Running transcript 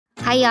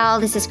Hi, y'all.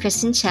 This is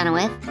Kristen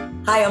Chenoweth.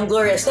 Hi, I'm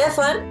Gloria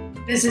Stefan.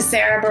 This is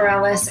Sarah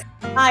Bareilles.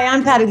 Hi,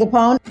 I'm Patty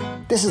Lapone.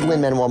 This is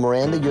Lin-Manuel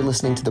Miranda. You're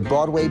listening to the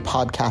Broadway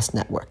Podcast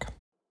Network.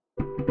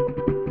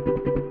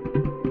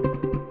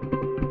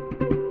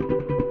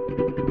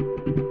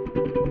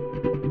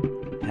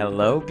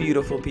 Hello,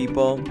 beautiful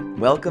people.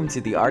 Welcome to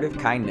The Art of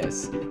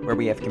Kindness, where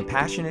we have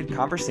compassionate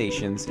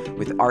conversations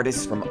with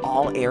artists from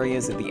all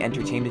areas of the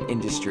entertainment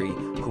industry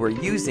who are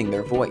using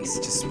their voice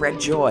to spread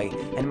joy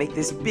and make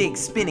this big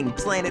spinning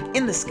planet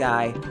in the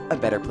sky a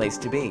better place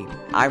to be.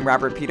 I'm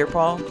Robert Peter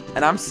Paul,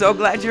 and I'm so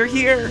glad you're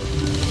here.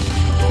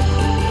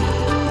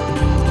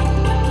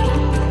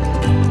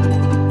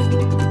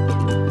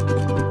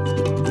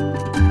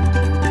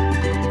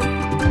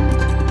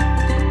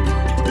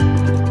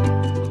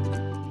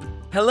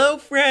 Hello,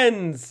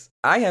 friends!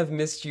 I have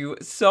missed you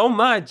so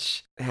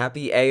much!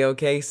 Happy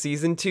A-OK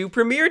Season 2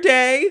 premiere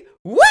day!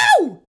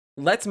 Woo!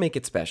 Let's make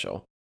it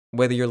special.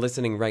 Whether you're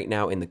listening right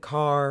now in the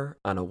car,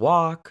 on a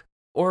walk,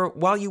 or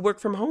while you work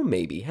from home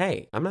maybe.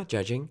 Hey, I'm not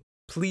judging.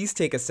 Please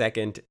take a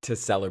second to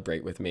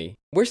celebrate with me.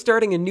 We're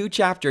starting a new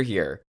chapter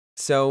here.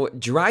 So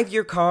drive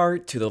your car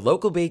to the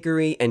local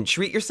bakery and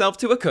treat yourself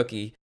to a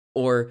cookie,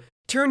 or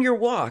turn your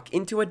walk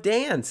into a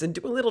dance and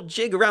do a little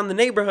jig around the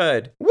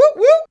neighborhood. Woo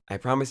woo! I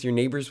promise your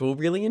neighbors will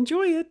really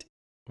enjoy it.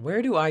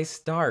 Where do I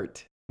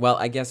start? Well,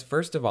 I guess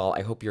first of all,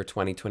 I hope your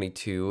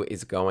 2022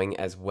 is going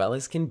as well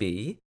as can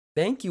be.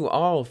 Thank you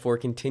all for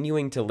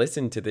continuing to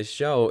listen to this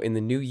show in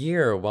the new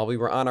year while we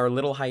were on our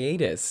little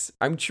hiatus.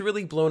 I'm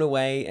truly blown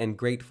away and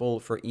grateful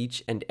for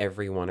each and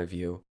every one of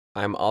you.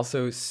 I'm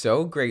also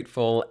so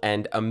grateful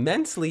and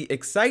immensely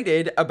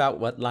excited about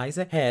what lies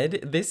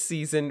ahead this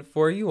season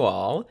for you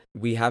all.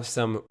 We have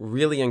some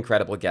really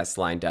incredible guests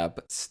lined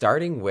up,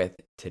 starting with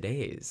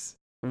today's.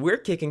 We're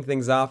kicking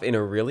things off in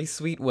a really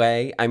sweet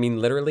way. I mean,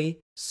 literally,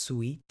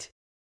 sweet.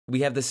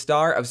 We have the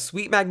star of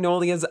Sweet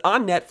Magnolias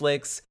on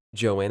Netflix,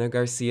 JoAnna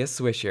Garcia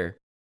Swisher.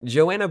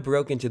 JoAnna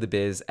broke into the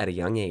biz at a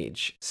young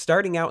age,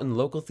 starting out in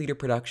local theater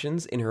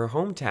productions in her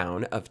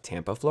hometown of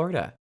Tampa,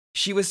 Florida.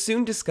 She was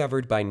soon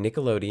discovered by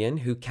Nickelodeon,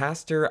 who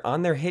cast her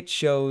on their hit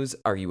shows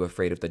Are You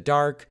Afraid of the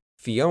Dark,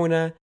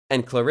 Fiona,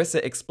 and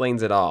Clarissa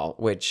Explains It All,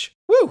 which,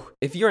 woo,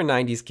 if you're a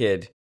 90s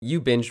kid,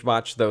 you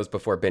binge-watched those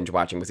before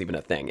binge-watching was even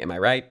a thing, am I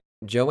right?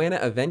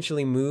 JoAnna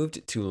eventually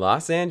moved to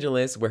Los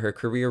Angeles, where her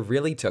career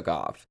really took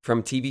off.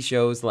 From TV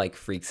shows like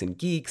Freaks and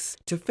Geeks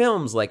to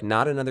films like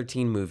Not Another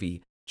Teen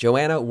Movie,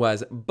 JoAnna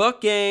was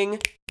booking.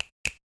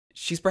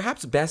 She's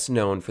perhaps best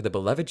known for the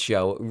beloved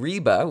show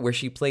Reba, where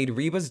she played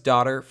Reba's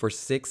daughter for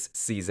 6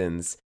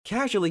 seasons,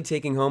 casually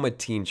taking home a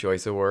Teen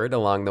Choice Award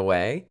along the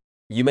way.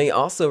 You may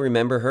also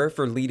remember her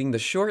for leading the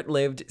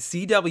short-lived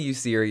CW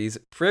series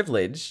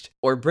Privileged,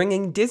 or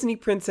bringing Disney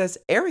princess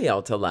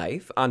Ariel to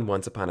life on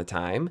Once Upon a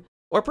Time,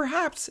 or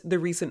perhaps the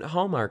recent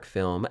Hallmark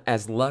film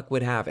As Luck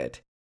Would Have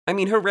It. I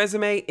mean, her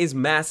resume is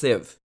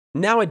massive.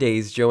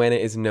 Nowadays, JoAnna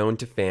is known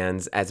to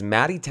fans as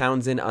Maddie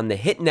Townsend on the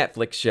hit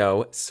Netflix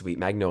show Sweet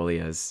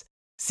Magnolias.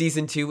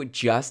 Season 2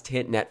 just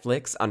hit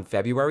Netflix on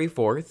February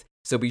 4th,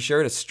 so be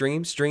sure to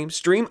stream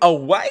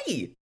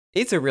away!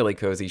 It's a really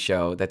cozy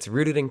show that's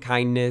rooted in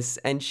kindness,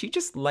 and she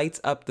just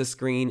lights up the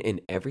screen in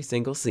every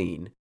single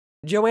scene.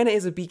 JoAnna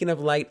is a beacon of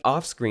light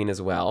off-screen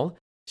as well.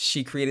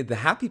 She created The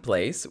Happy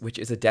Place, which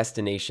is a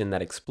destination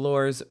that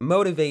explores,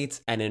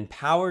 motivates, and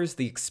empowers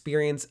the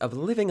experience of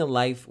living a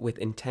life with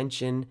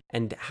intention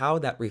and how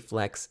that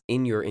reflects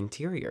in your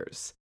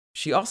interiors.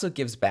 She also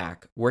gives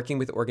back, working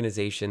with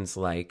organizations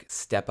like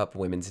Step Up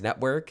Women's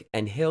Network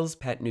and Hill's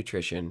Pet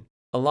Nutrition.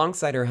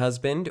 Alongside her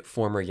husband,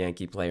 former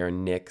Yankee player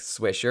Nick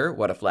Swisher,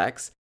 what a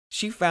flex,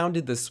 she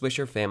founded the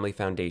Swisher Family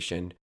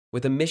Foundation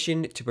with a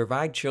mission to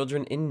provide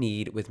children in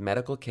need with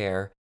medical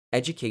care,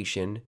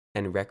 education,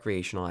 and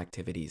recreational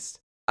activities.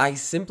 I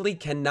simply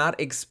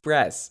cannot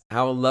express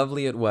how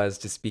lovely it was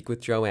to speak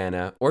with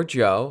JoAnna, or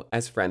Jo,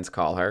 as friends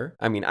call her.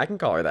 I mean, I can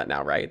call her that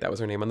now, right? That was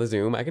her name on the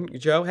Zoom.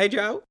 Jo, hey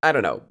Jo? I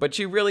don't know, but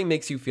she really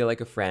makes you feel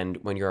like a friend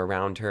when you're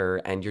around her,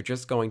 and you're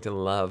just going to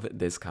love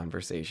this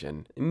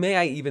conversation. May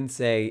I even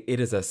say it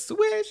is a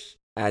swish?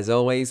 As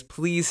always,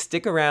 please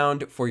stick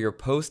around for your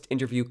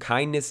post-interview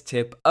kindness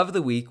tip of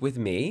the week with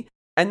me.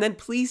 And then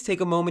please take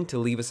a moment to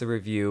leave us a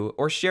review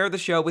or share the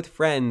show with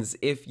friends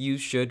if you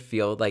should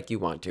feel like you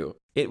want to.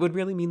 It would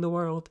really mean the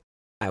world.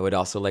 I would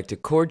also like to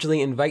cordially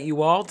invite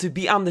you all to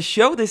be on the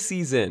show this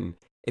season.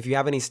 If you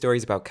have any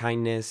stories about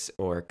kindness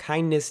or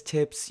kindness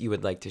tips you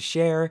would like to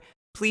share,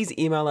 please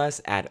email us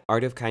at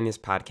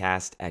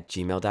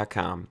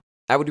artofkindnesspodcast@gmail.com.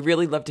 I would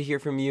really love to hear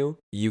from you.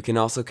 You can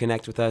also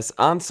connect with us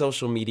on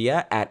social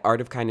media at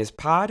Art of Kindness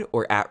Pod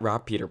or at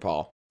Rob Peter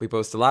Paul. We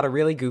post a lot of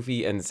really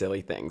goofy and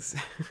silly things.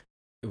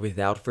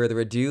 Without further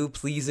ado,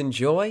 please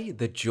enjoy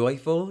the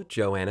joyful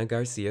JoAnna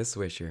Garcia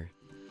Swisher.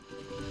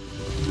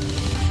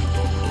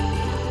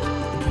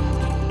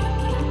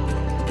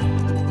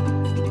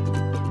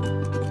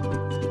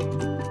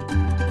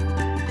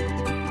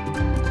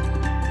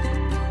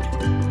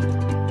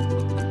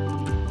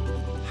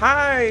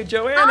 Hi,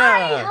 JoAnna.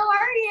 Hi, how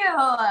are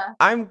you?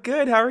 I'm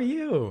good. How are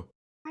you?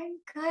 I'm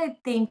good. Good,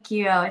 thank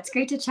you. It's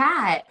great to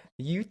chat.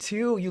 You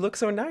too. You look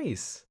so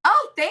nice.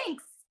 Oh,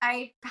 thanks.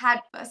 I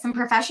had some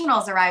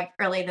professionals arrive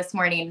early this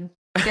morning.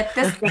 Get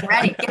this thing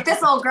ready. Get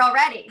this old girl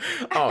ready.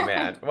 Oh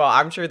man. Well,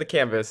 I'm sure the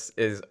canvas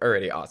is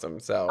already awesome.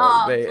 So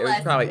Oh, it was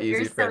bless probably you.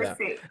 easy You're for so them.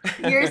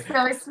 sweet. You're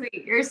so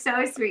sweet. You're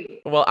so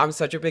sweet. Well, I'm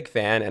such a big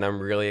fan and I'm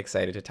really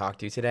excited to talk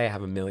to you today. I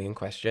have a million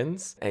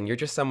questions. And you're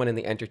just someone in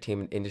the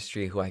entertainment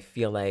industry who I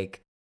feel like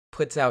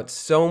puts out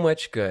so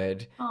much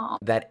good Oh,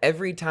 that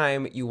every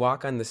time you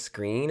walk on the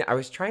screen, I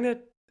was trying to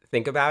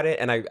think about it,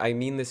 and I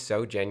mean this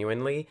so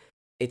genuinely.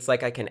 It's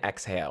like I can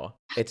exhale.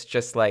 It's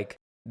just like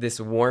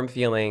this warm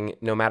feeling,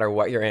 no matter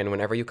what you're in,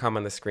 whenever you come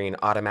on the screen,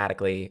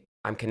 automatically,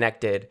 I'm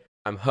connected,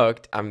 I'm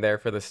hooked, I'm there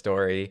for the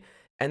story.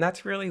 And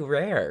that's really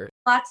rare.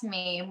 a lot to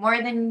me,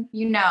 more than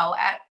you know.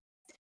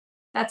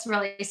 That's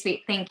really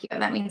sweet. Thank you.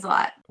 That means a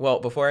lot. Well,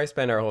 before I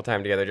spend our whole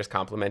time together just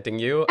complimenting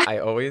you, I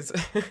always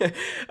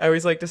I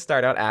always like to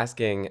start out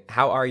asking,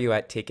 how are you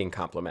at taking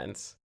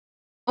compliments?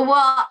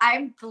 Well,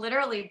 I'm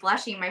literally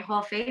blushing. My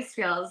whole face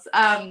feels.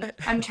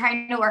 I'm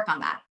trying to work on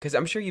that. Because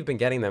I'm sure you've been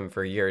getting them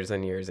for years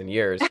and years and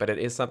years, but it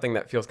is something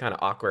that feels kind of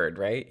awkward,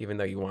 right? Even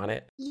though you want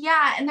it.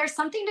 Yeah, and there's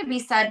something to be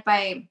said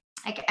by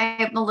like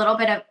I'm a little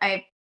bit of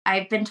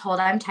I've been told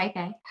I'm type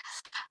A,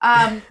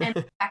 and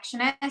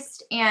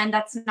perfectionist, and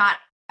that's not.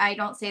 I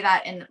don't say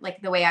that in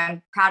like the way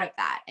I'm proud of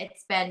that.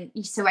 It's been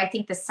so I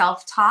think the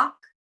self talk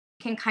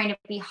can kind of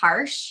be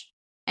harsh,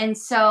 and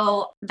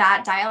so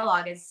that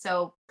dialogue is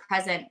so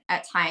present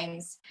at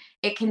times.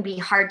 It can be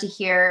hard to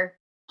hear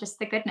just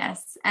the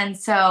goodness, and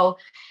so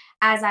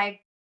as I've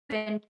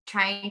been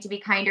trying to be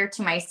kinder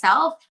to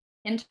myself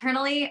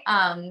internally,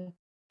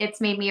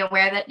 it's made me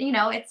aware that,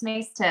 it's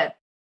nice to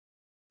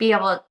be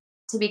able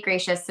to be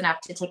gracious enough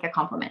to take a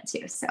compliment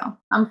too. So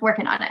I'm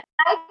working on it.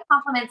 I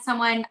compliment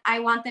someone, I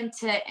want them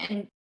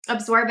to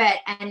absorb it.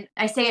 And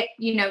I say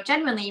it,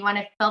 genuinely, you want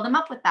to fill them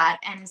up with that.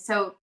 And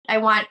so I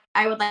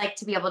would like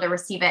to be able to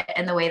receive it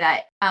in the way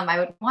that I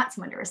would want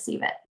someone to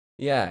receive it.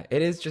 Yeah,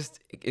 it is just,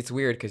 it's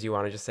weird because you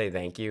want to just say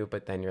thank you,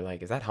 but then you're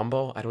like, is that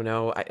humble? I don't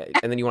know.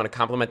 And then you want to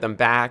compliment them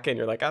back and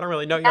you're like, I don't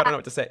really know you. I don't know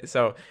what to say.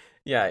 So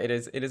yeah, it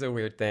is a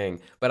weird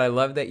thing. But I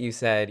love that you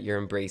said you're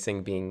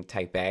embracing being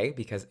type A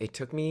because it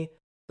took me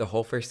the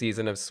whole first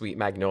season of Sweet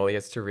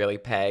Magnolias to really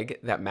peg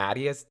that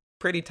Maddie is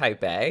pretty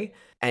type A.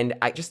 And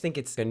I just think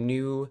it's a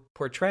new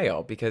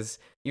portrayal because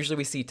usually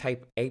we see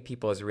type A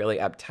people as really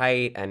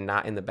uptight and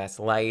not in the best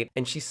light.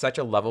 And she's such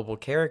a lovable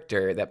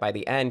character that by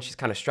the end, she's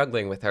kind of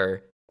struggling with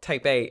her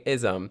type A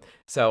ism.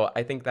 So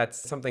I think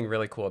that's something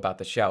really cool about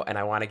the show. And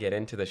I want to get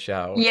into the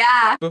show.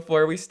 Yeah.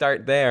 Before we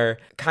start there,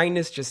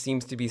 kindness just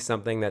seems to be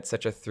something that's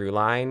such a through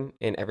line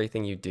in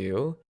everything you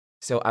do.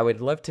 So I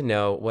would love to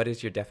know, what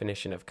is your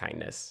definition of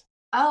kindness?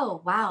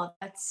 Oh, wow.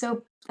 That's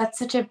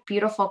such a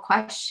beautiful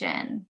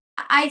question.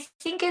 I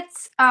think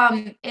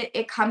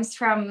it comes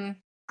from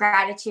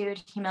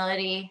gratitude,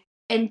 humility,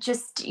 and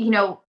just,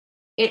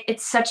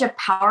 it's such a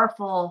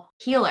powerful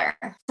healer.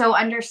 So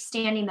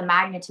understanding the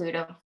magnitude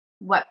of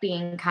what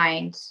being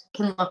kind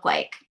can look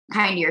like,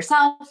 kind to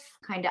yourself,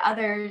 kind to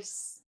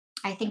others.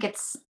 I think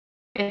it's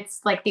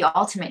like the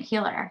ultimate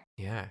healer.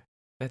 Yeah,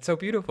 that's so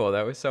beautiful.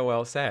 That was so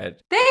well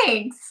said.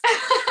 Thanks.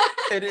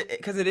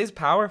 Because it is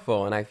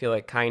powerful. And I feel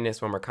like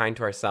kindness, when we're kind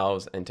to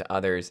ourselves and to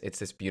others, it's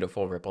this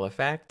beautiful ripple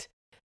effect.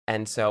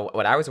 And so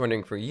what I was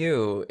wondering for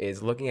you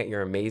is, looking at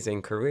your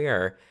amazing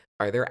career,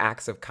 are there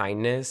acts of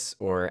kindness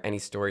or any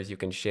stories you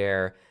can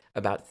share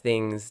about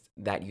things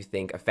that you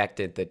think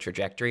affected the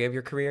trajectory of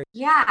your career?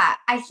 Yeah,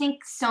 I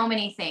think so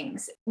many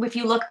things. If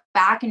you look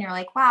back and you're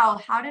like, wow,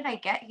 how did I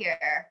get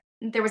here?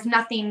 There was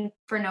nothing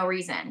for no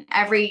reason.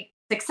 Every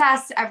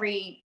success,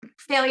 every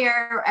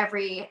failure,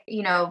 every,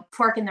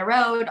 fork in the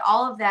road,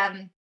 all of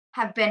them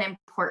have been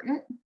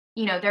important.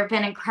 There have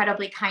been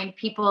incredibly kind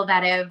people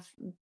that have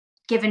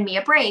given me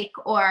a break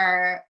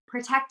or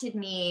protected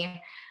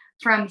me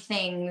from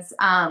things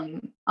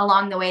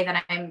along the way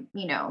that I'm,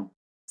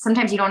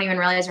 sometimes you don't even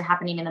realize are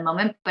happening in the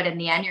moment, but in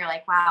the end, you're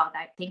like, wow,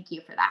 thank you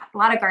for that. A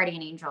lot of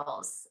guardian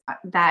angels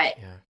that,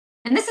 yeah.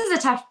 And this is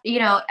a tough,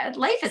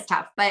 life is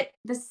tough, but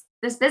this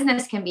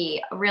business can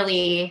be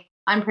really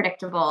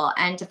unpredictable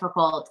and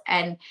difficult.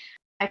 And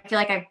I feel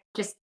like I've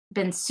just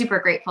been super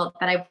grateful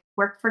that I've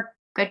worked for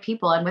good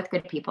people and with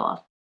good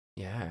people.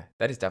 Yeah,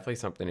 that is definitely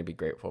something to be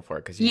grateful for,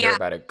 because you hear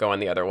about it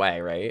going the other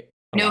way, right?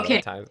 No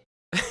kidding.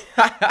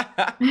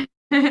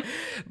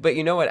 But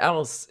you know what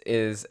else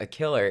is a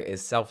killer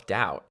is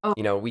self-doubt.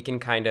 Oh. We can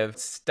kind of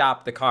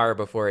stop the car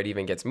before it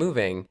even gets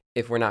moving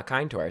if we're not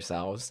kind to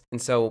ourselves.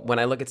 And so when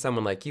I look at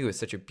someone like you, it's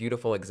such a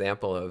beautiful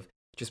example of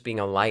just being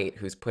a light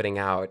who's putting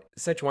out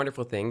such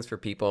wonderful things for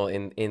people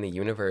in the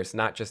universe,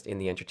 not just in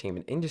the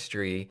entertainment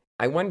industry.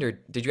 I wondered,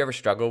 did you ever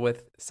struggle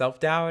with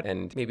self-doubt?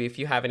 And maybe if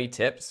you have any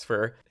tips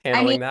for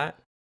handling that?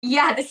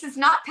 Yeah, this is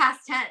not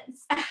past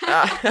tense.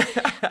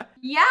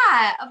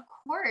 Yeah, of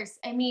course.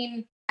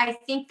 I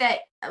think that,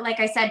 like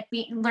I said,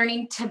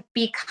 learning to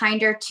be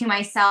kinder to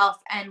myself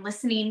and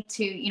listening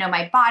to,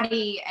 my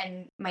body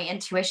and my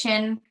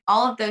intuition,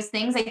 all of those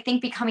things. I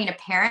think becoming a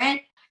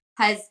parent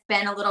has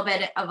been a little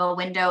bit of a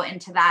window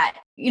into that.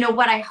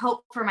 What I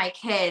hope for my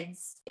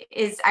kids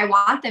is I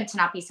want them to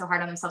not be so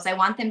hard on themselves. I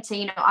want them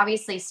to,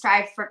 obviously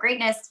strive for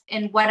greatness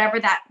in whatever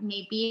that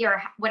may be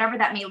or whatever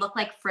that may look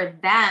like for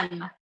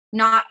them,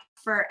 not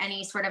for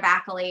any sort of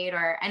accolade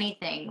or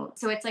anything.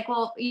 So it's like,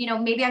 well,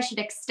 maybe I should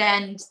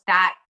extend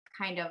that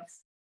kind of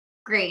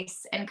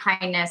grace and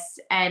kindness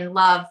and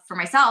love for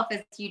myself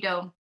as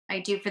I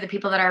do for the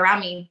people that are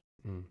around me.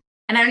 Mm.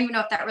 And I don't even know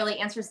if that really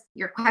answers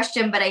your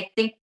question, but I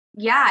think,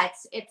 yeah,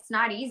 it's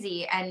not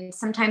easy. And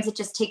sometimes it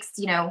just takes,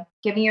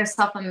 giving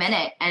yourself a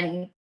minute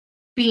and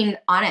being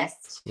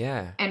honest.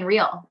 Yeah. And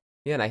real.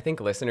 Yeah. And I think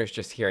listeners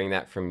just hearing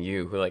that from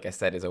you, who, like I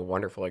said, is a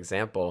wonderful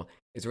example,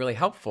 is really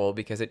helpful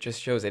because it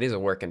just shows it is a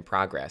work in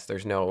progress.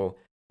 There's no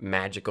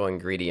magical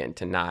ingredient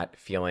to not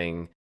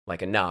feeling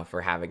like enough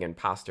or having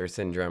imposter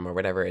syndrome or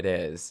whatever it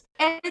is.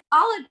 And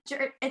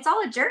it's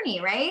all a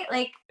journey, right?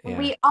 Like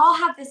we all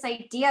have this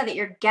idea that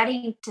you're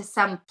getting to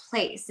some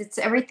place.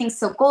 Everything's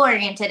so goal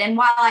oriented. And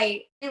while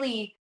I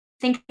really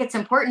think it's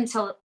important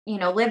to,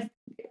 live,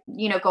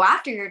 go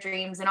after your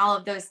dreams and all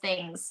of those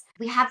things,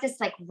 we have this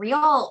like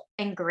real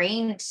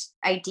ingrained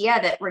idea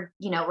that we're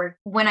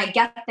when I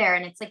get there,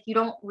 and it's like, you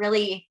don't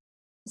really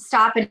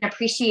stop and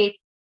appreciate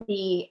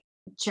the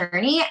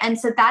journey. And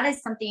so that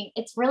is something,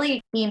 it's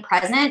really being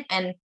present,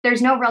 and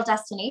there's no real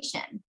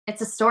destination.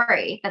 It's a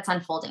story that's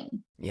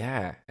unfolding.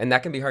 Yeah. And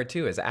that can be hard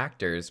too as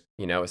actors,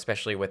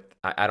 especially with,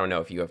 I don't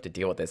know if you have to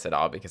deal with this at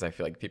all, because I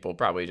feel like people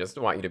probably just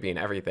want you to be in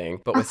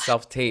everything, but with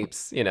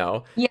self-tapes, you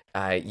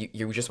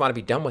just want to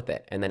be done with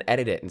it and then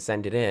edit it and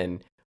send it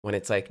in, when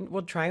it's like,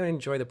 well, try and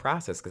enjoy the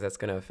process because that's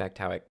going to affect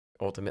how it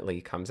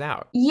ultimately comes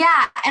out.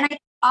 Yeah. And I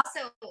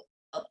also,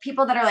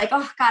 people that are like,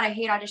 oh God, I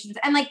hate auditions.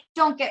 And like,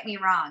 don't get me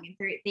wrong.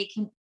 They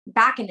can,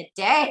 back in the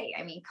day,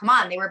 I mean, come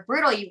on, they were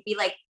brutal. You'd be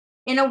like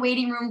in a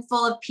waiting room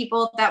full of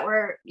people that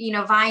were,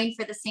 vying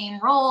for the same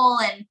role,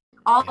 and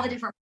all the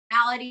different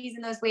personalities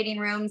in those waiting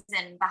rooms,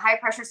 and the high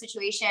pressure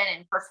situation,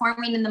 and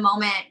performing in the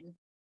moment, and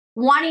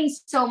wanting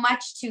so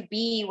much to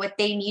be what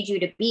they need you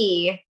to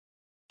be,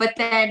 but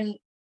then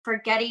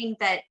forgetting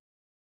that,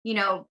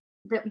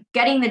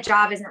 getting the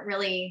job isn't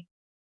really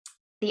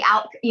the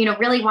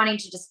really wanting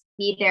to just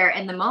be there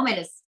in the moment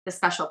is the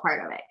special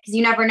part of it. Because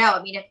you never know.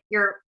 I mean, if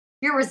you're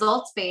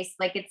results based,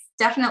 like it's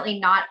definitely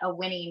not a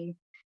winning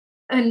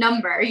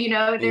number, you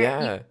have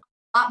a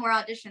lot more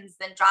auditions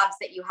than jobs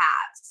that you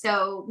have.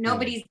 So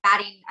nobody's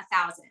batting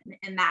 1,000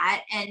 in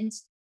that. And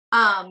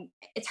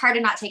it's hard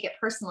to not take it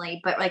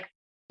personally, but like,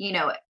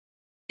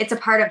 it's a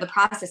part of the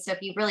process. So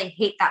if you really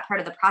hate that part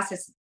of the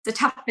process, it's a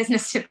tough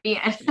business to be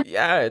in.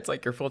 Yeah. It's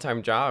like your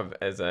full-time job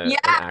as an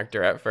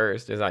actor at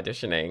first is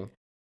auditioning.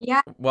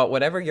 Yeah. Well,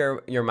 whatever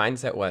your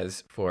mindset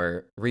was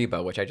for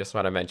Reba, which I just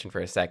want to mention for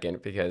a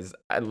second because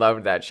I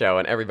loved that show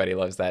and everybody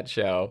loves that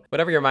show.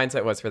 Whatever your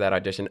mindset was for that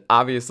audition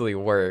obviously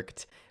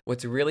worked.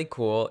 What's really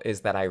cool is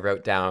that I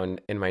wrote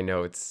down in my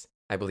notes,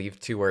 I believe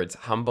 2 words,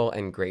 humble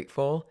and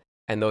grateful.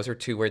 And those are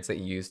 2 words that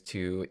you used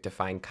to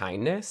define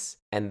kindness.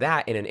 And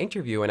that in an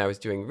interview when I was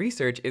doing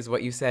research is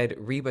what you said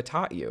Reba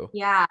taught you.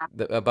 Yeah.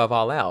 Above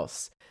all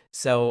else.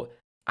 So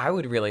I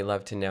would really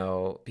love to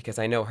know, because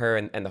I know her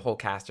and the whole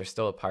cast are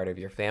still a part of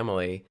your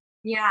family.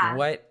 Yeah.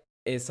 What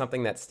is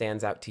something that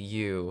stands out to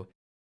you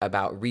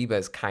about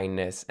Reba's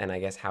kindness and I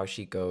guess how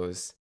she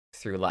goes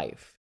through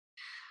life?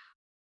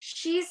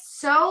 She's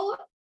so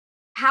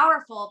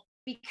powerful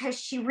because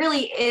she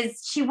really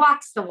is, she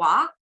walks the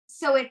walk.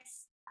 So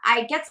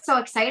I get so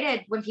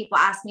excited when people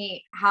ask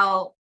me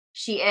how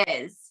she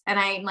is. And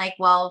I'm like,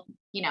 well,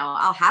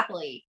 I'll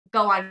happily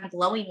go on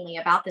glowingly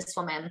about this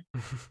woman.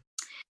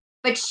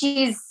 But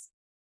she's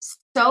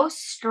so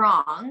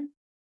strong,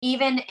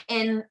 even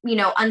in,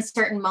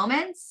 uncertain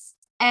moments.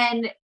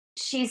 And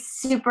she's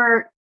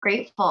super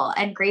grateful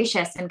and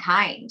gracious and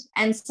kind.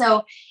 And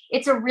so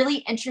it's a really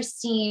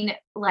interesting,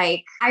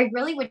 like, I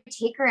really would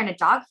take her in a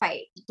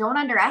dogfight. Don't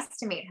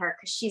underestimate her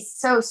because she's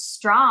so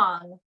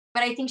strong.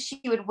 But I think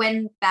she would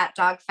win that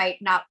dogfight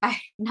not by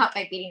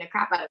beating the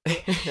crap out of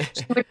me.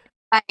 She would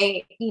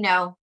by,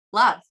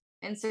 love.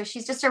 And so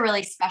she's just a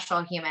really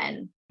special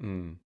human.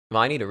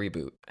 Well, I need a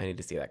reboot. I need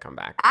to see that come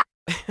back.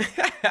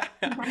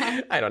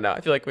 I don't know. I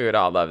feel like we would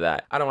all love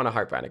that. I don't want to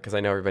harp on it because I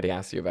know everybody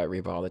asks you about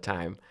Reba all the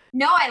time.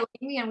 No, I love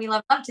you, and we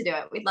love to do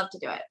it. We'd love to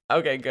do it.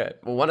 Okay, good.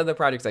 Well, one of the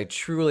projects I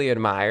truly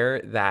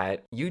admire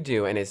that you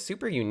do and is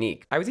super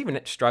unique. I was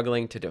even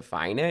struggling to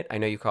define it. I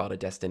know you call it a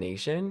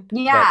destination.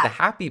 Yeah. But the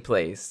Happy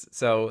Place.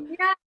 So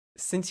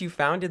since you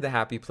founded the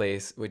Happy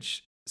Place,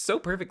 which so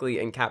perfectly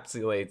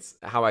encapsulates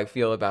how I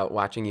feel about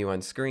watching you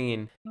on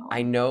screen.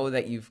 I know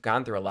that you've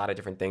gone through a lot of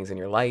different things in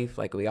your life,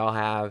 like we all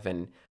have,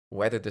 and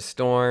weathered the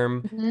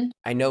storm. Mm-hmm.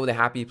 I know the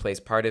Happy Place,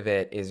 part of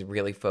it is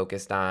really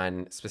focused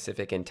on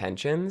specific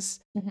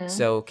intentions. Mm-hmm.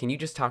 So can you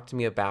just talk to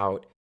me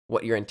about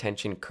what your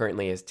intention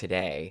currently is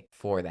today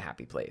for the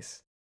Happy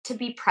Place? To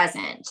be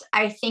present.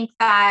 I think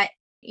that,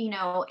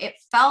 it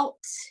felt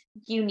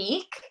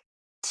unique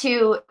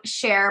to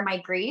share my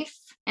grief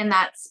in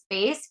that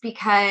space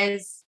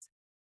because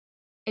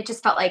it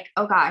just felt like,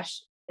 oh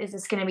gosh, is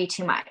this going to be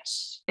too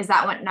much? Is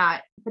that what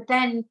not? But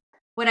then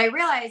what I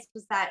realized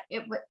was that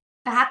the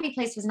happy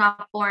place was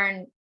not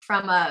born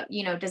from a,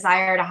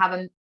 desire to have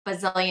a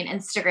bazillion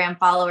Instagram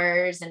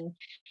followers and,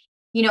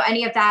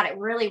 any of that. It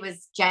really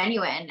was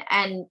genuine.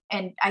 And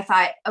I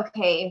thought,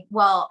 okay,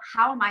 well,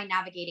 how am I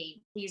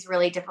navigating these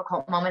really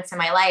difficult moments in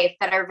my life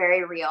that are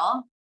very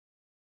real?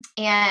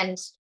 And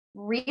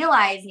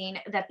realizing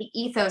that the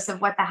ethos of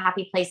what the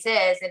happy place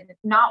is and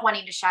not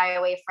wanting to shy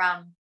away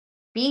from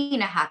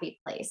being a happy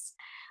place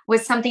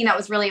was something that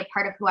was really a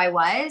part of who I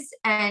was.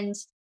 And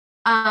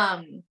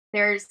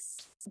there's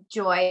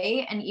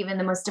joy in even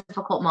the most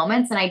difficult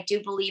moments. And I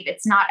do believe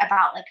it's not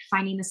about like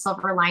finding the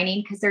silver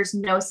lining, because there's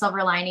no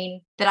silver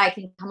lining that I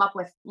can come up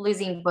with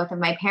losing both of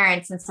my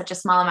parents in such a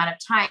small amount of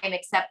time,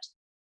 except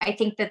I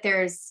think that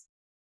there's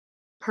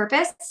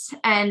purpose,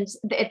 and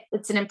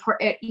it's an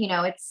important,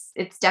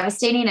 it's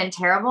devastating and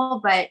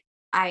terrible, but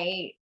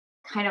I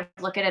kind of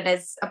look at it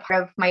as a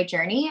part of my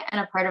journey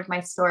and a part of my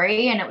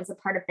story. And it was a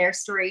part of their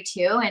story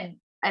too. And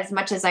as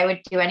much as I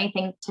would do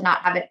anything to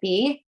not have it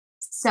be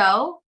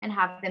so, and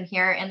have them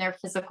here in their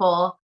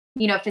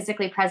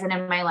physically present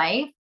in my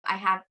life, I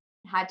have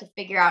had to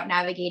figure out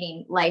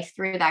navigating life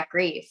through that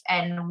grief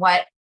and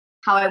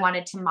how I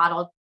wanted to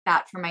model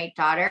that for my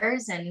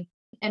daughters and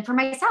for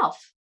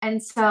myself.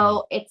 And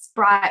so it's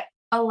brought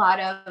a lot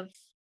of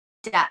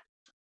depth.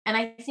 And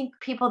I think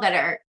people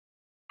that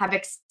have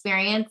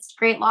experienced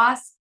great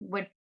loss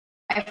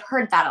I've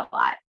heard that a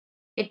lot.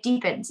 It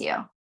deepens you.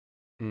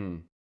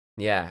 Mm.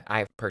 Yeah,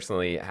 I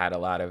personally had a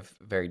lot of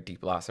very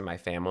deep loss in my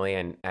family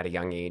and at a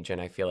young age. And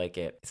I feel like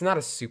it's not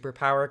a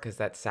superpower, because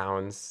that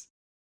sounds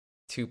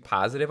too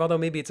positive, although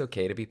maybe it's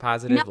okay to be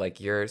positive, No. like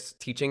you're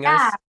teaching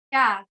us.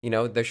 Yeah.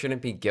 There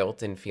shouldn't be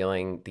guilt in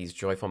feeling these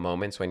joyful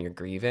moments when you're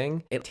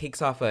grieving. It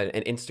takes off an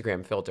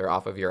Instagram filter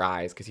off of your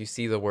eyes, because you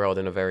see the world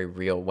in a very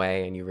real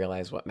way and you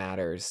realize what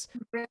matters.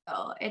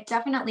 Real. It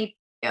definitely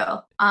do.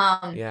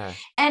 Yeah.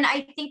 And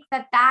I think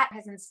that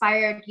has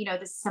inspired,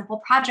 the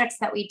simple projects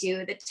that we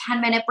do, the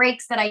 10-minute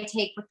breaks that I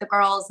take with the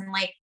girls, and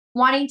like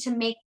wanting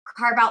to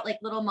carve out like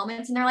little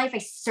moments in their life. I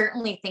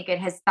certainly think it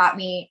has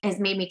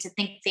made me to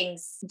think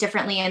things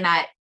differently, in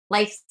that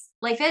life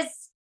is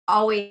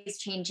always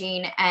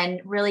changing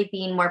and really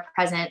being more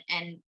present.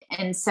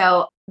 And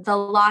so the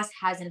loss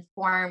has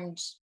informed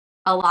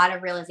a lot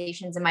of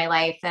realizations in my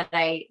life that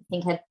I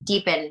think have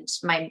deepened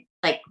my,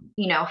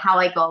 how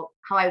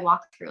I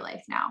walk through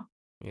life now.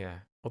 Yeah.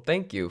 Well,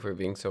 thank you for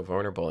being so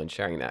vulnerable and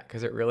sharing that,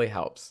 because it really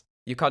helps.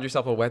 You called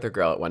yourself a weather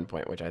girl at one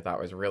point, which I thought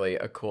was really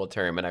a cool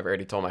term. And I've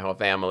already told my whole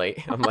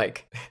family. I'm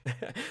like,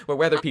 we're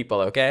weather people,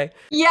 okay?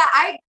 Yeah,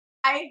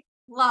 I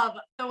love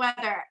the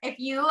weather.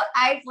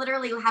 I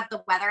literally have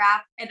the weather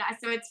app. And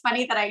so it's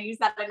funny that I use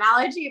that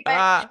analogy,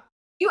 but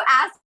you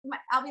ask,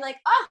 I'll be like,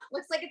 oh,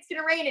 looks like it's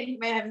going to rain. And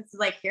my husband's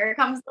like, here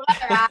comes the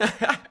weather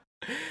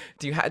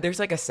app. There's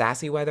like a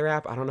sassy weather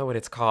app. I don't know what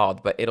it's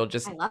called, but it'll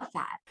just, I love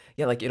that.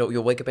 Yeah, like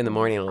you'll wake up in the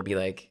morning and it'll be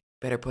like,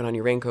 better put on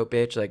your raincoat,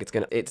 bitch. Like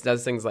it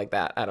does things like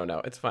that. I don't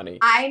know. It's funny.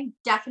 I'm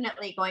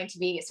definitely going to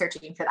be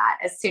searching for that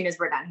as soon as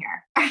we're done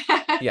here.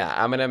 Yeah,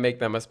 I'm going to make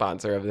them a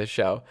sponsor of this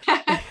show.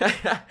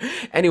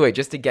 Anyway,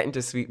 just to get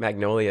into Sweet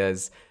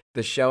Magnolias,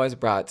 the show has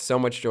brought so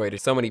much joy to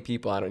so many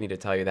people. I don't need to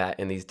tell you that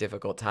in these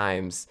difficult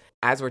times.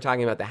 As we're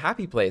talking about the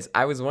happy place,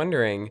 I was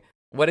wondering,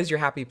 what is your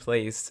happy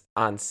place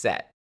on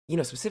set?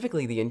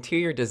 Specifically the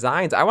interior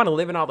designs. I want to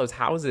live in all those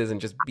houses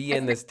and just be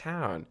in this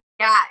town.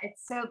 Yeah,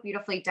 it's so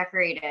beautifully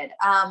decorated.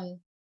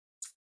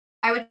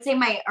 I would say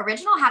my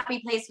original happy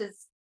place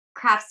was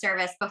craft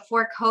service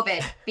before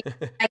COVID.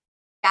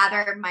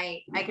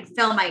 I could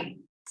fill my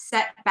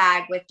set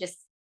bag with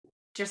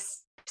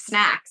just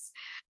snacks.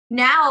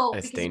 Now,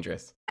 That's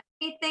dangerous.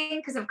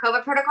 Because of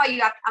COVID protocol,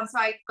 so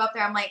I go up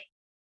there. I'm like,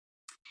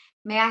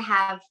 may I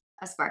have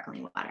a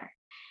sparkling water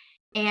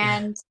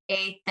and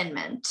a Thin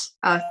Mint,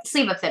 a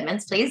sleeve of Thin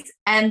Mints, please.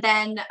 And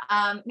then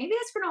maybe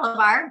this granola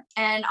bar,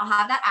 and I'll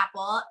have that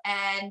apple,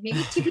 and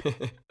maybe 2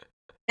 pieces.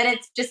 Then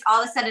it's just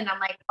all of a sudden I'm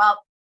like,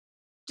 well,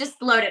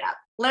 just load it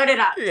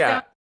up.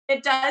 Yeah. So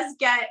it does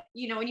get,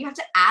 when you have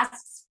to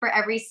ask for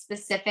every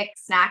specific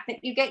snack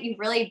that you get, you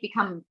really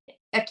become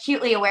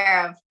acutely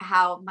aware of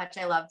how much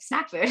I love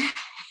snack food.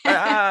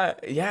 Yeah,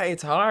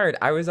 it's hard.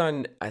 I was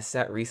on a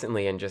set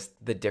recently and just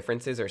the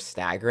differences are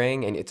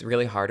staggering, and it's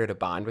really harder to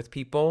bond with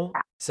people.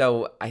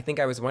 So I think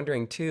I was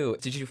wondering too,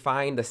 did you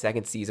find the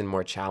second season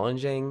more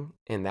challenging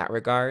in that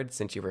regard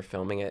since you were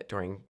filming it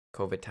during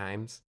COVID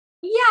times?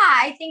 Yeah,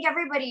 I think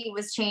everybody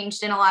was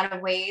changed in a lot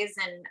of ways,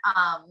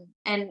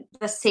 and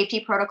the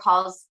safety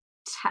protocols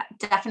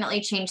definitely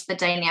changed the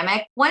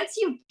dynamic. Once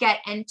you get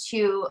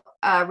into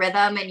a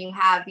rhythm and you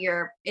have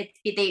you're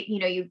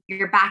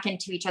back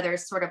into each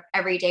other's sort of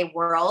everyday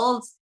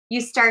worlds,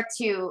 you start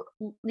to,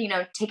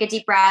 take a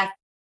deep breath,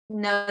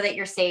 know that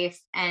you're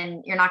safe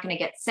and you're not going to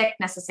get sick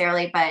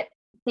necessarily, but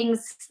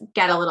things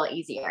get a little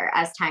easier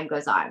as time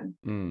goes on.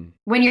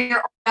 When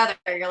you're older,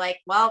 you're like,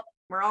 well,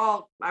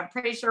 I'm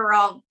pretty sure we're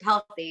all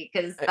healthy,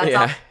 because that's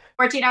all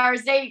 14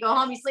 hours a day. You go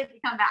home, you sleep, you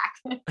come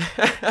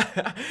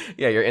back.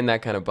 Yeah, you're in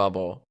that kind of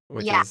bubble,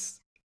 which is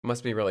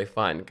must be really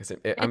fun because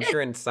I'm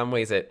sure in some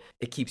ways it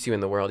keeps you in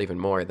the world even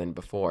more than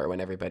before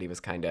when everybody was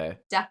kind of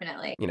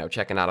Definitely.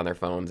 checking out on their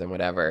phones and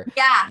whatever.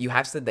 Yeah. You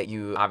have said that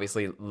you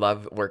obviously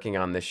love working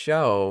on the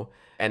show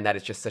and that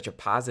it's just such a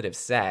positive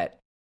set.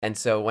 And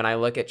so when I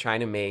look at trying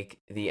to make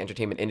the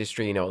entertainment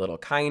industry, a little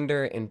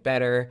kinder and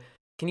better,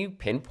 can you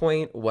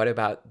pinpoint what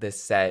about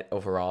this set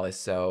overall is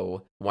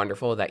so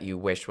wonderful that you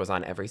wish was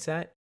on every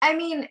set? I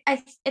mean,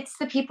 it's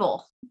the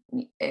people.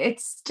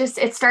 It's just,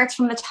 it starts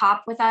from the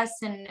top with us.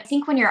 And I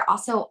think when you're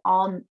also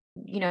all,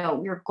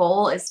 your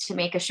goal is to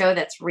make a show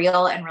that's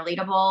real and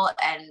relatable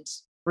and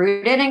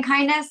rooted in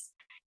kindness.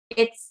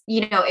 It's,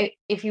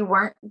 if you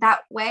weren't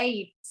that way,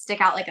 you'd stick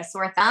out like a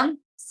sore thumb.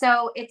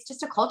 So it's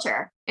just a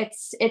culture.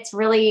 It's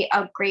really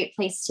a great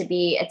place to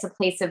be. It's a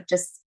place of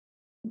just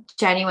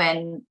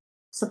genuine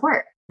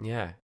support.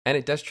 Yeah. And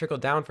it does trickle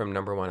down from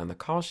number one on the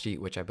call sheet,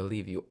 which I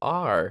believe you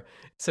are.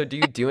 So do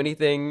you do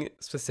anything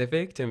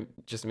specific to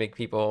just make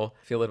people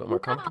feel a little bit more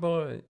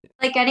comfortable?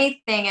 Like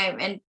anything.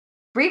 And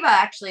Reba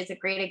actually is a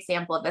great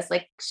example of this.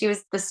 Like she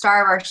was the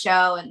star of our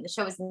show and the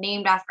show was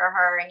named after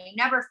her. And you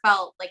never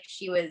felt like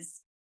she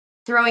was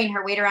throwing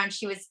her weight around.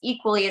 She was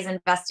equally as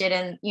invested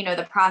in,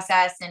 the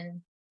process and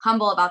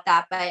humble about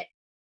that. But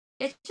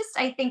it's just,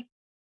 I think,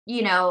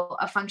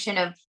 a function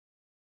of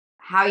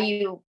how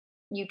you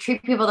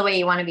treat people the way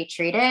you want to be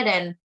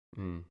treated.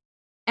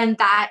 And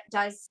that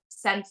does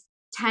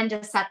tend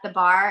to set the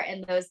bar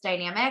in those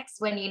dynamics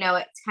when,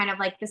 it's kind of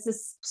like, this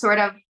is sort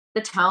of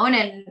the tone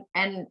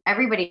and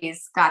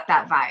everybody's got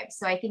that vibe.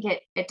 So I think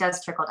it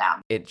does trickle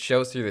down. It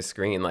shows through the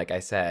screen, like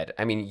I said.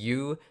 I mean,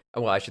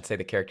 I should say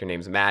the character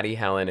names, Maddie,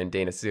 Helen, and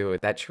Dana Sue,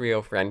 that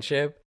trio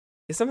friendship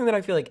is something that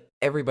I feel like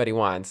everybody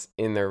wants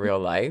in their real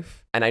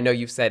life. And I know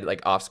you've said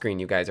like off screen,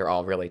 you guys are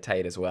all really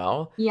tight as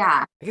well.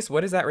 Yeah. I guess,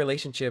 what does that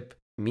relationship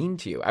mean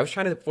to you? I was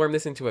trying to form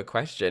this into a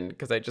question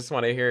because I just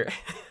want to hear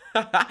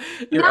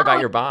about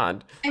your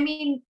bond. I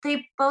mean,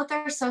 they both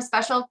are so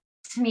special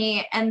to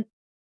me and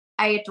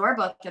I adore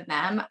both of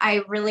them.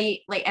 I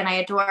really and I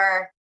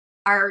adore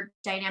our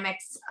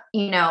dynamics,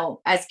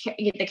 as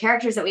the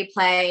characters that we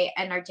play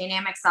and our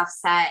dynamics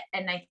offset.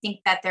 And I think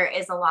that there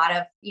is a lot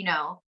of,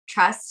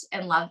 trust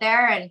and love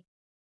there. And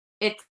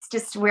it's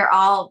just,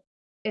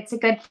 it's a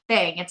good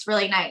thing. It's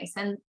really nice.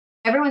 And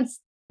everyone's,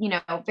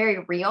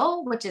 very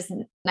real, which is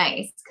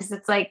nice because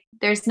it's like,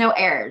 there's no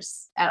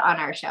airs on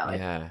our show.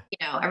 Yeah.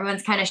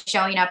 Everyone's kind of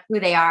showing up who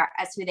they are,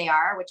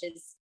 which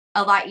is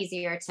a lot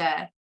easier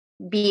to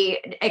be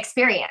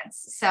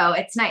experienced. So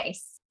it's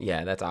nice.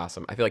 Yeah, that's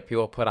awesome. I feel like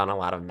people put on a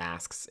lot of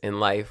masks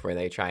in life where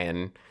they try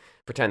and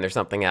pretend there's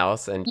something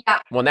else. And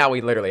well, now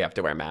we literally have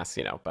to wear masks,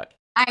 but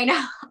I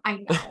know.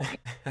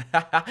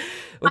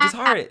 Which is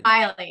hard.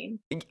 Smiling.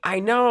 I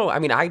know. I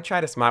mean, I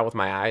try to smile with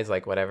my eyes,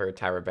 like whatever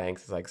Tyra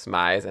Banks is like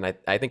smiles, and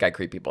I think I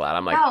creep people out.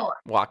 I'm like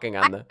walking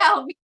on the.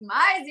 Oh,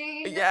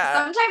 smizing.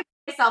 Yeah. Sometimes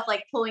myself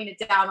like pulling it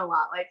down a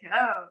lot, like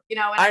I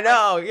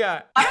know.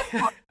 Yeah.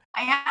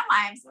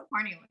 I'm so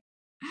corny.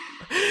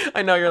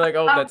 I know, you're like,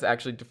 oh, that's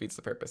actually defeats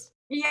the purpose.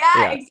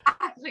 Yeah.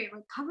 Exactly.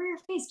 Like, cover your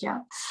face,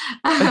 Joe.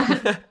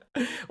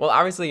 Well,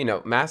 obviously,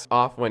 mask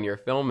off when you're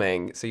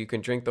filming so you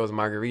can drink those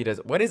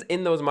margaritas. What is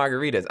in those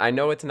margaritas? I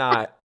know it's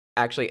not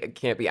actually, it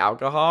can't be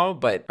alcohol,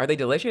 but are they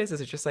delicious?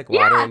 Is it just like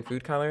water and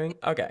food coloring?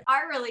 Okay.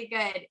 Are really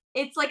good.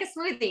 It's like a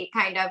smoothie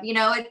kind of,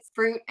 it's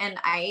fruit and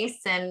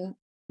ice and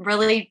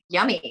really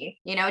yummy,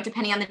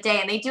 depending on the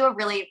day. And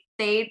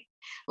they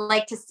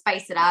like to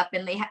spice it up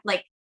and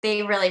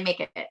they really make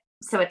it.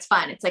 So it's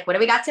fun. It's like, what do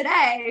we got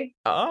today?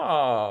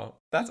 Oh,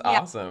 that's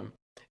awesome.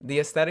 The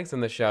aesthetics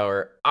in the show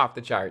are off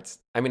the charts.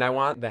 I mean, I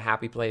want the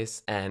Happy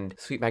Place and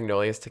Sweet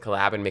Magnolias to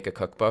collab and make a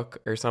cookbook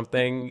or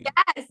something.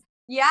 Yes.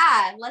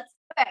 Yeah. Let's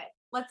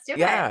do it.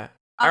 Yeah.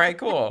 All right,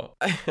 cool.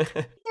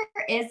 There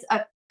is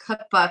a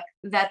cookbook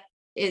that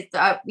is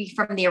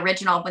from the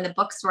original when the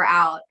books were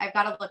out. I've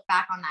got to look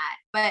back on that.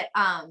 But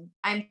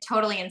I'm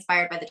totally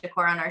inspired by the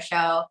decor on our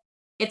show.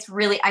 It's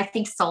really, I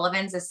think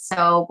Sullivan's is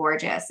so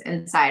gorgeous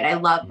inside. I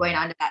love going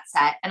onto that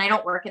set, and I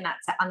don't work on that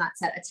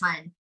set a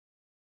ton.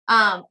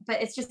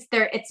 But it's just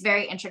there. It's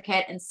very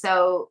intricate, and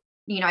so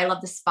I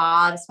love the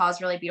spa. The spa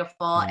is really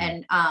beautiful,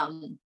 and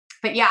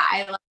but yeah,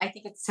 I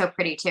think it's so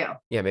pretty too.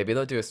 Yeah, maybe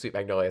they'll do a Sweet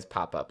Magnolias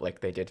pop up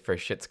like they did for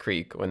Schitt's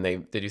Creek when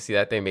did you see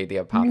that they made the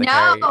apothecary?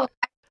 No,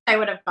 I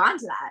would have gone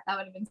to that. That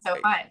would have been so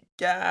fun.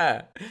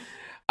 Yeah.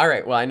 All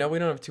right. Well, I know we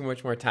don't have too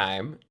much more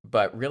time,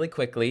 but really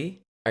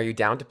quickly. Are you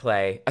down to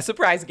play a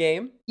surprise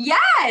game?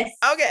 Yes.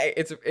 Okay,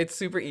 it's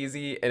super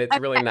easy and it's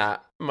really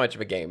not much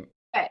of a game.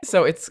 Okay.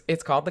 So it's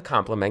called the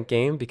compliment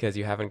game because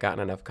you haven't gotten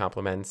enough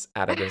compliments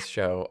out of this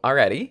show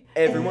already.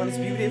 Everyone's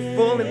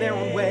beautiful in their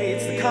own way.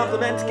 It's the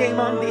compliment game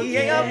on the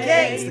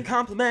AOK. It's the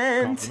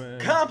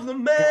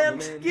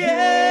compliment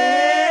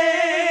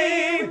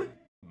game.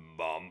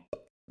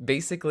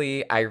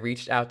 Basically, I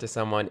reached out to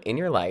someone in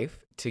your life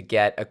to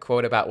get a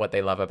quote about what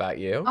they love about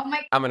you. Oh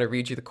my. I'm going to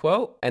read you the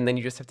quote, and then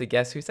you just have to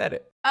guess who said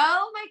it.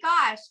 Oh my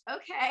gosh.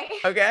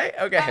 Okay.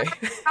 Okay.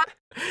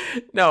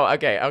 No,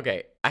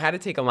 okay. I had to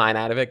take a line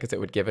out of it because it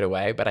would give it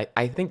away, but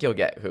I think you'll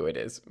get who it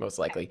is, most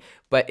likely.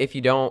 But if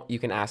you don't, you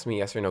can ask me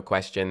yes or no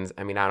questions.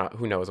 I mean,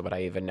 who knows what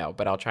I even know,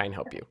 but I'll try and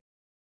help you.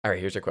 All right,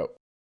 here's your quote.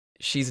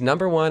 She's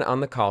number one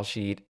on the call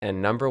sheet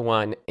and number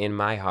one in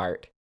my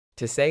heart.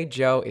 To say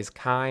Jo is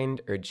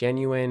kind or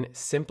genuine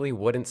simply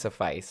wouldn't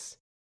suffice.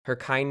 Her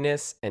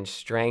kindness and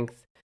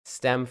strength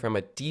stem from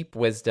a deep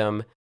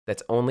wisdom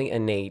that's only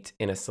innate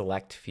in a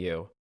select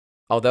few.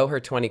 Although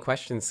her 20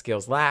 questions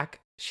skills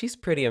lack, she's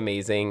pretty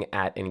amazing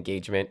at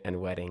engagement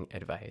and wedding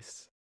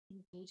advice.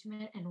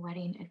 Engagement and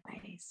wedding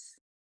advice.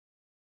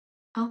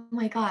 Oh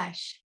my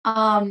gosh.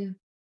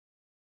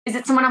 Is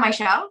it someone on my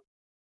show?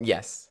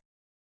 Yes.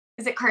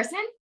 Is it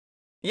Carson?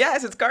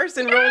 Yes, it's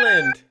Carson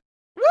Rowland.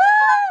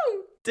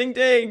 Woo! Ding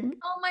ding.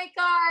 Oh my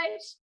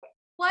gosh.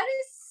 What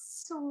a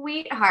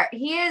sweetheart.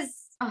 He is.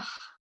 Oh,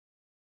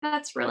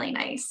 that's really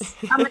nice.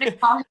 I'm going to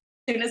call him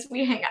as soon as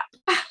we hang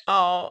up.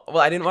 Oh, well,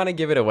 I didn't want to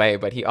give it away,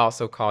 but he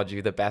also called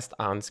you the best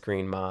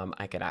on-screen mom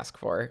I could ask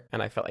for.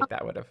 And I felt like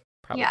that would have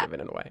probably given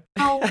it away.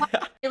 Oh,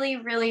 really,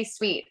 really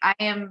sweet.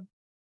 I'm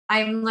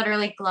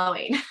literally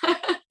glowing.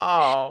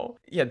 Oh,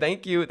 yeah.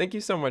 Thank you. Thank you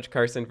so much,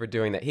 Carson, for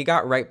doing that. He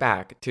got right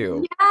back,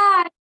 too.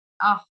 Yeah.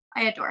 Oh,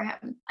 I adore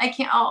him. I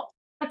can't. Oh,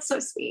 that's so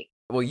sweet.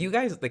 Well, you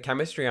guys, the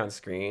chemistry on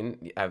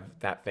screen of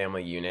that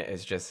family unit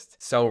is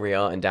just so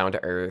real and down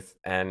to earth.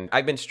 And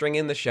I've been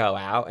stringing the show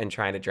out and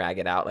trying to drag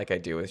it out like I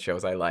do with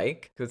shows I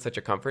like because it's such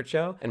a comfort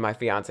show. And my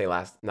fiance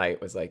last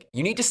night was like,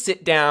 you need to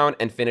sit down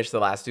and finish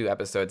the last 2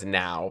 episodes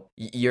now.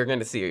 You're going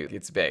to see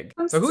it's big.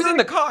 So who's in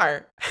the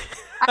car?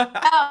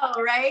 I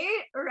know,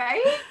 right?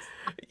 Right?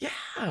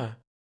 Yeah.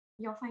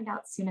 You'll find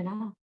out soon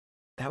enough.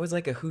 That was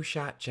like a Who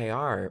Shot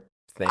JR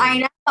thing. I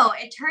know.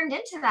 It turned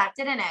into that,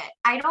 didn't it?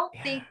 I don't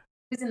think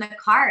who's in the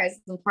car is as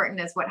important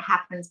as what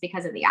happens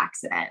because of the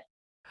accident.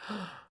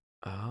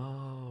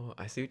 Oh,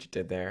 I see what you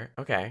did there.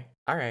 Okay.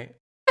 All right.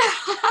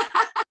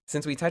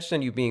 Since we touched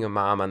on you being a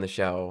mom on the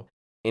show,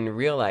 in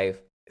real life,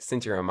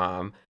 since you're a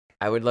mom,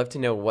 I would love to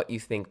know what you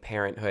think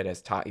parenthood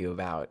has taught you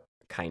about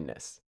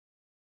kindness.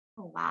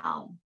 Oh,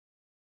 wow.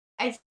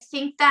 I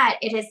think that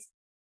it is,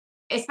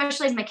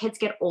 especially as my kids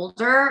get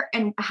older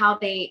and how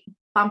they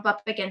bump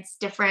up against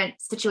different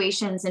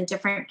situations and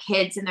different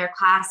kids in their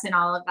class and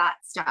all of that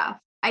stuff.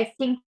 I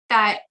think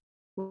that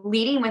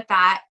leading with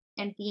that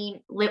and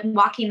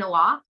walking the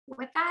walk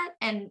with that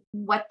and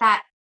what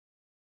that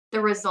the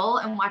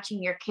result and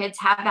watching your kids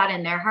have that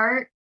in their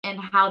heart and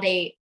how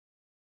they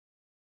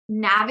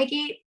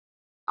navigate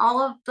all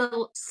of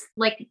the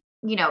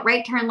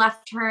right turn,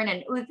 left turn,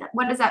 and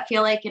what does that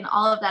feel like and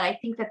all of that. I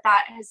think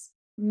that has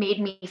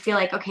made me feel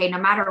like, okay, no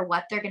matter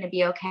what, they're going to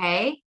be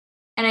okay.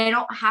 And I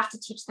don't have to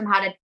teach them how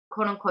to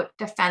quote unquote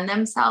defend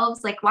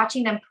themselves. Like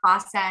watching them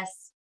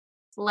process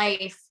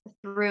life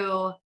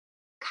through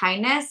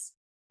kindness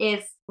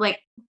is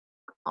like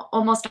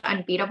almost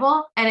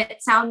unbeatable. And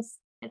it sounds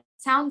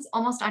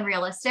almost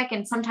unrealistic.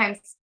 And sometimes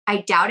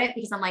I doubt it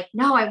because I'm like,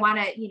 no, I want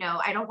to,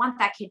 I don't want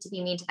that kid to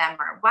be mean to them,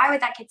 or why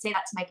would that kid say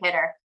that to my kid,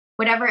 or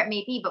whatever it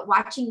may be. But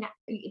watching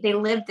they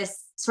live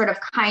this sort of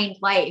kind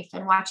life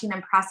and watching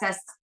them process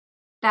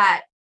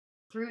that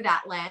through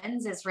that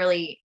lens is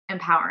really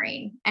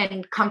empowering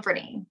and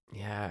comforting.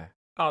 Yeah.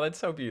 Oh, that's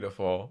so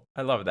beautiful.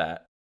 I love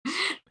that.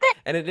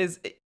 And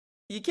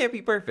you can't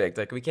be perfect.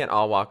 Like we can't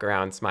all walk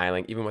around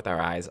smiling, even with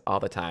our eyes all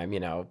the time,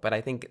 but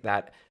I think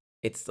that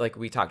it's like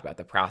we talked about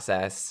the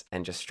process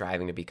and just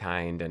striving to be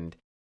kind and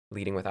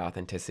leading with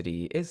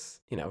authenticity is,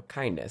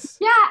 kindness.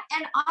 Yeah.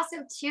 And also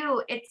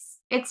too,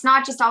 it's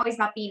not just always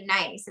about being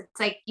nice. It's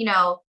like,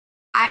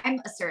 I'm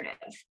assertive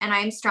and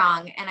I'm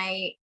strong and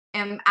I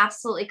am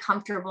absolutely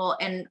comfortable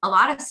in a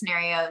lot of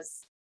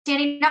scenarios,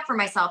 standing up for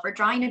myself or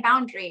drawing a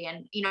boundary.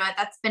 And,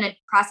 that's been a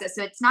process.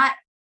 So it's not,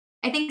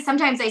 I think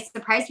sometimes I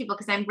surprise people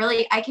because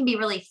I can be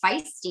really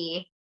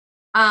feisty.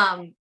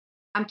 I'm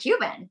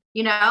Cuban,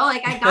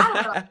 like I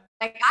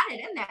got it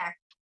in there,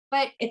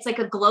 but it's like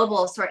a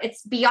global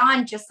it's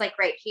beyond just like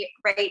right here,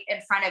 right in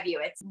front of you.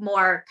 It's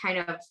more kind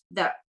of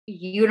the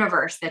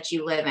universe that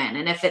you live in.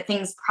 And if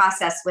things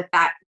process with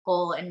that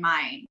goal in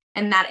mind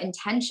and that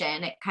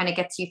intention, it kind of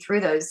gets you through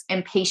those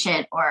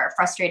impatient or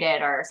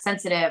frustrated or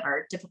sensitive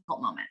or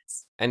difficult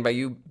moments. And by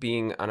you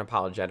being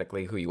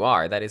unapologetically who you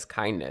are, that is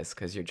kindness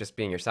because you're just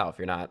being yourself.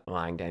 You're not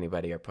lying to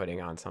anybody or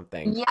putting on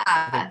something. Yeah.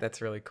 I think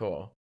that's really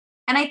cool.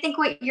 And I think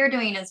what you're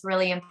doing is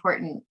really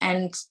important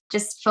and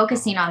just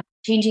focusing on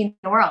changing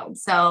the world.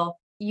 So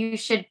you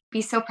should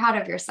be so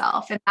proud of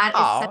yourself. And that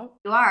is what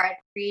you are at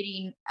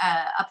creating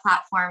a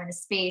platform and a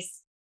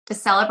space to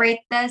celebrate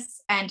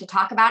this and to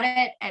talk about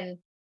it. And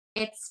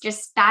it's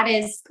just, that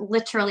is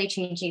literally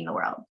changing the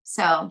world.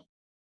 So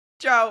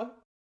Jo,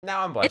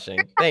 now I'm blushing.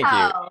 Thank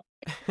you.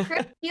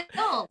 It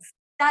heals.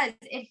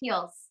 It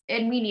heals.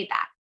 And we need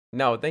that.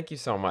 No, thank you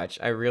so much.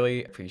 I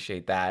really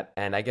appreciate that.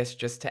 And I guess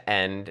just to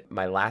end,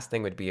 my last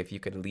thing would be if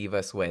you could leave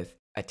us with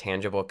a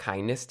tangible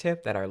kindness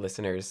tip that our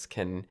listeners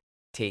can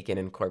take and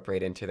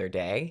incorporate into their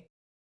day?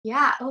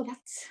 Yeah. Oh,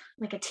 that's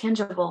like a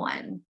tangible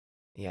one.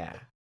 Yeah.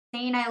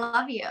 Saying I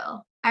love you.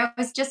 I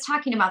was just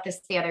talking about this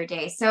the other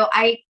day. So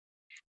I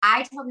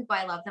tell people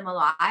I love them a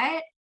lot.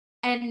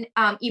 And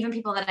even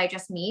people that I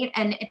just meet.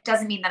 And it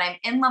doesn't mean that I'm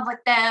in love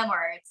with them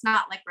or it's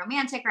not like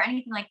romantic or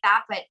anything like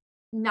that, but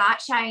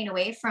not shying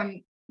away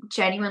from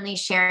genuinely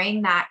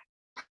sharing that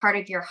part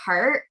of your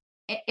heart.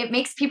 It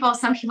makes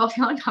some people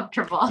feel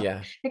uncomfortable.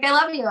 Yeah. Like, I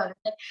love you. Like,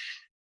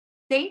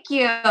 thank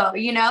you.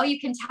 You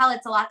can tell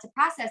it's a lot to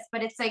process,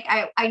 but it's like,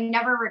 I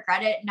never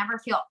regret it, never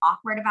feel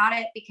awkward about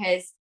it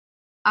because,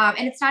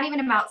 and it's not even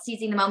about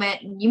seizing the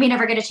moment. You may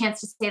never get a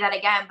chance to say that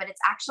again, but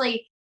it's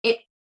actually, it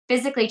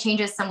physically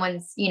changes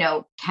someone's,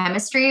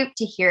 chemistry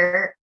to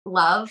hear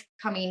love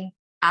coming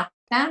at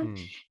them.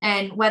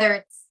 And whether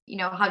it's,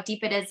 how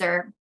deep it is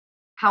or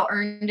how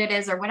earned it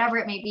is or whatever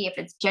it may be, if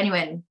it's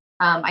genuine,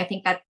 I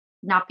think that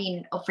not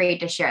being afraid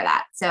to share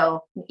that.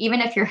 So even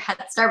if you're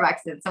at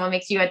Starbucks and someone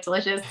makes you a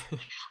delicious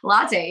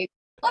latte,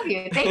 love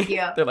you, thank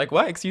you. They're like,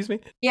 what? Excuse me?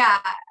 Yeah,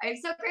 I'm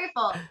so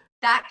grateful.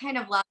 That kind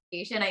of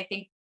validation, I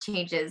think,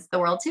 changes the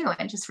world too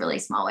in just really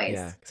small ways.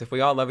 Yeah, because if we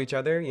all love each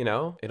other,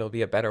 it'll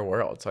be a better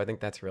world. So I think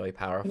that's really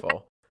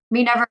powerful.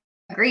 We never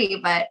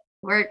agree, but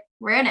we're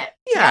in it.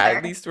 Yeah, together.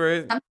 at least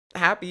we're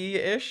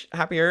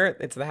happier.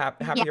 It's the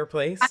happier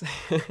place.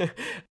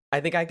 I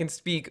think I can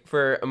speak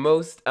for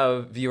most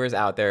of viewers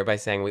out there by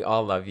saying we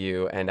all love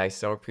you, and I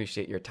so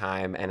appreciate your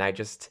time. And I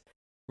just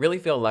really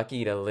feel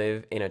lucky to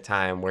live in a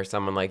time where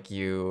someone like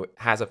you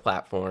has a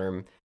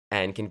platform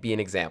and can be an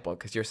example,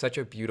 because you're such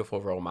a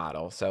beautiful role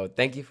model. So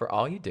thank you for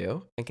all you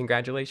do, and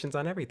congratulations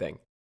on everything.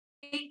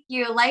 Thank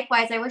you.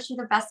 Likewise, I wish you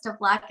the best of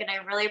luck, and I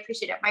really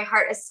appreciate it. My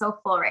heart is so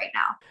full right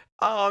now.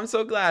 Oh, I'm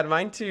so glad.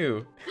 Mine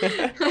too.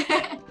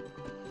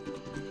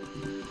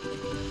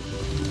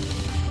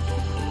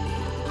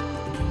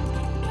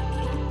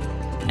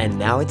 And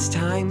now it's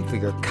time for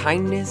your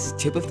kindness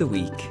tip of the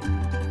week.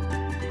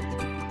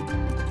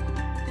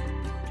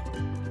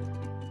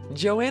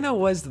 JoAnna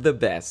was the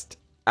best.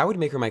 I would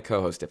make her my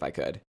co-host if I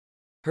could.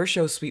 Her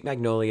show Sweet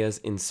Magnolias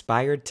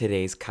inspired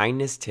today's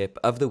kindness tip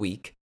of the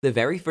week, the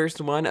very first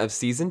one of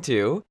season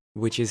 2,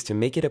 which is to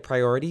make it a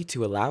priority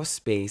to allow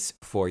space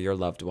for your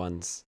loved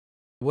ones.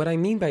 What I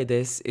mean by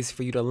this is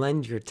for you to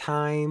lend your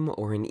time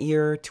or an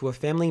ear to a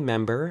family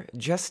member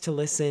just to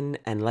listen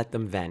and let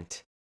them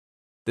vent.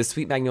 The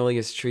Sweet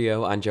Magnolias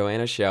trio on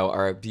JoAnna's show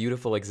are a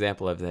beautiful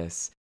example of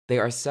this. They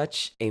are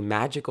such a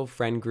magical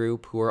friend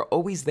group who are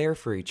always there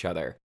for each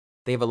other.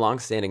 They have a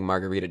long-standing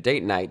margarita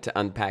date night to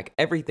unpack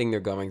everything they're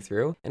going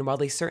through, and while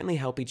they certainly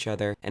help each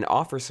other and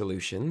offer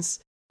solutions,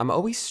 I'm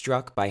always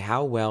struck by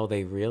how well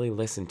they really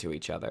listen to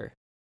each other.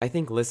 I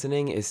think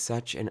listening is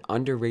such an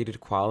underrated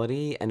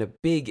quality and a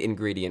big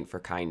ingredient for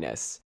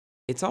kindness.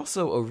 It's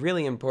also a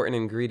really important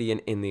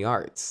ingredient in the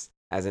arts.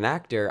 As an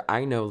actor,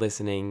 I know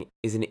listening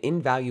is an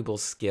invaluable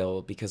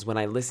skill because when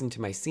I listen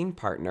to my scene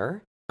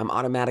partner, I'm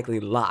automatically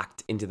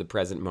locked into the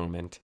present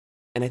moment.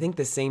 And I think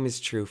the same is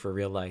true for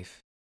real life.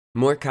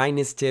 More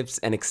kindness tips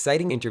and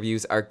exciting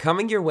interviews are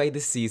coming your way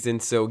this season,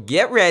 so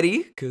get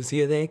ready, 'cause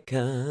here they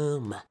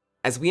come.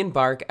 As we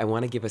embark, I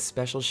want to give a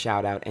special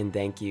shout out and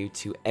thank you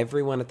to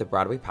everyone at the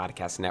Broadway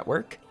Podcast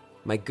Network,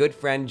 my good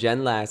friend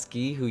Jen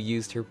Lasky, who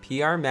used her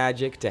PR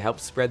magic to help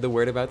spread the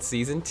word about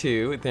season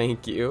 2,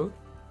 thank you.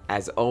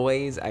 As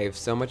always, I have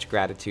so much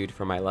gratitude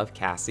for my love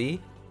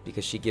Cassie,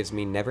 because she gives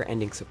me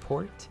never-ending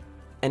support.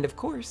 And of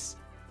course,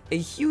 a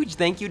huge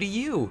thank you to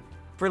you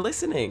for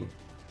listening.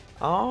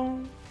 Oh,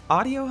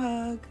 audio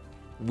hug.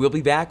 We'll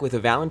be back with a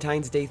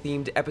Valentine's Day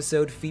themed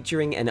episode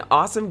featuring an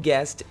awesome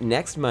guest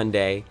next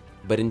Monday.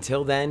 But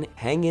until then,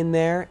 hang in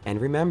there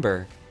and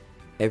remember,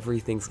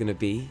 everything's gonna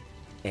be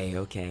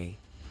A-okay.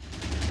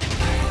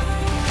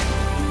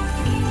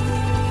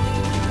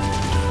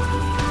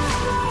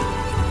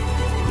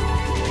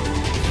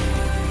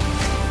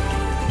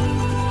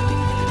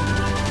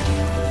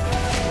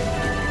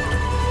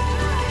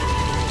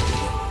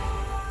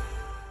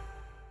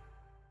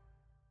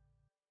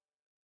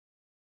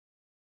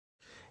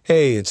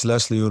 Hey, it's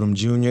Leslie Odom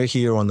Jr.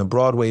 here on the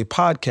Broadway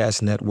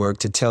Podcast Network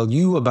to tell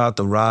you about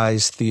the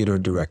Rise Theater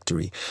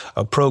Directory,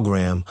 a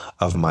program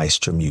of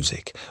Maestro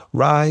Music.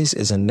 Rise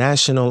is a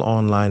national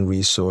online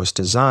resource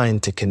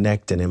designed to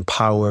connect and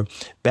empower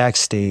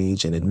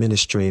backstage and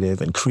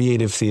administrative and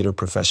creative theater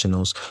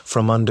professionals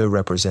from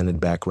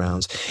underrepresented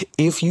backgrounds.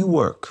 If you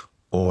work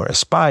or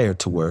aspire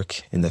to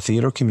work in the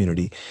theater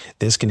community,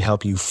 this can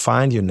help you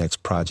find your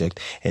next project.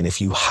 And if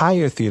you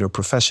hire theater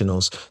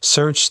professionals,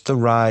 search the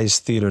Rise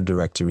Theater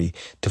Directory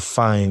to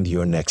find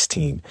your next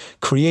team.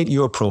 Create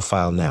your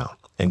profile now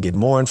and get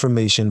more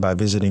information by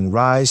visiting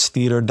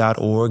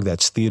risetheater.org.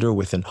 That's theater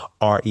with an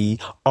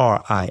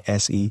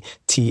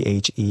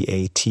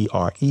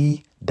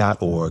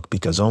RERISETHEATRE.org,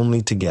 because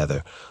only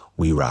together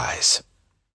we rise.